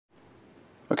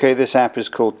Okay, this app is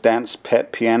called Dance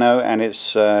Pet Piano, and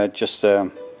it's just a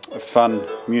fun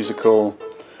musical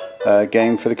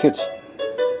game for the kids.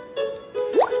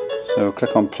 So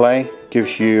click on play,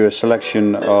 gives you a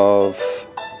selection of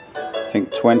I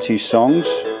think 20 songs.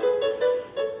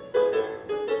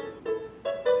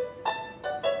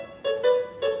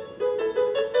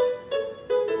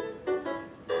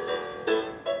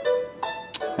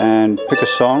 And pick a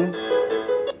song.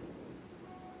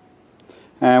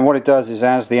 And what it does is,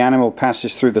 as the animal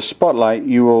passes through the spotlight,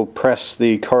 you will press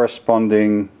the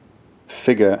corresponding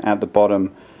figure at the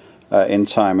bottom in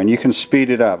time, and you can speed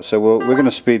it up. So we're going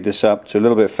to speed this up to a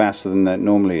little bit faster than that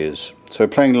normally is. So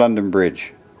playing London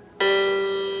Bridge.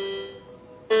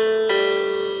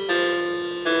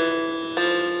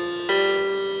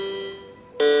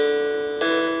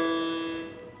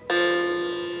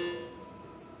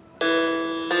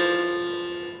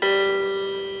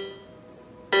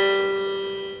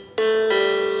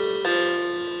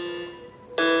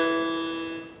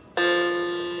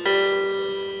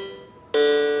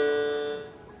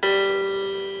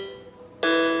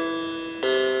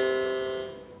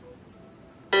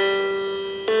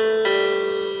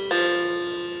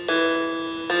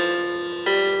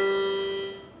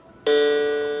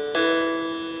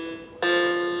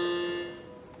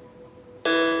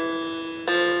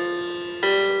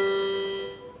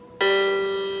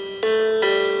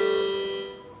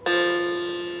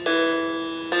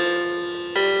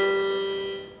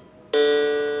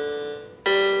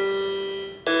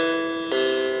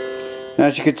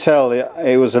 As you could tell,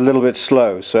 it was a little bit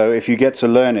slow, so if you get to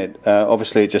learn it,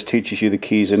 obviously it just teaches you the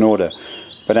keys in order,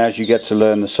 but as you get to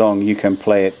learn the song, you can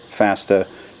play it faster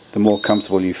the more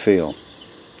comfortable you feel.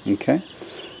 Okay,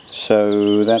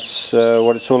 so that's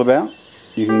what it's all about.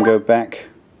 You can go back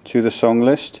to the song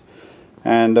list,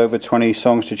 and over 20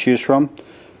 songs to choose from.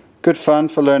 Good fun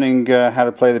for learning how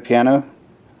to play the piano,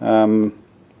 and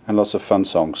lots of fun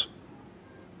songs.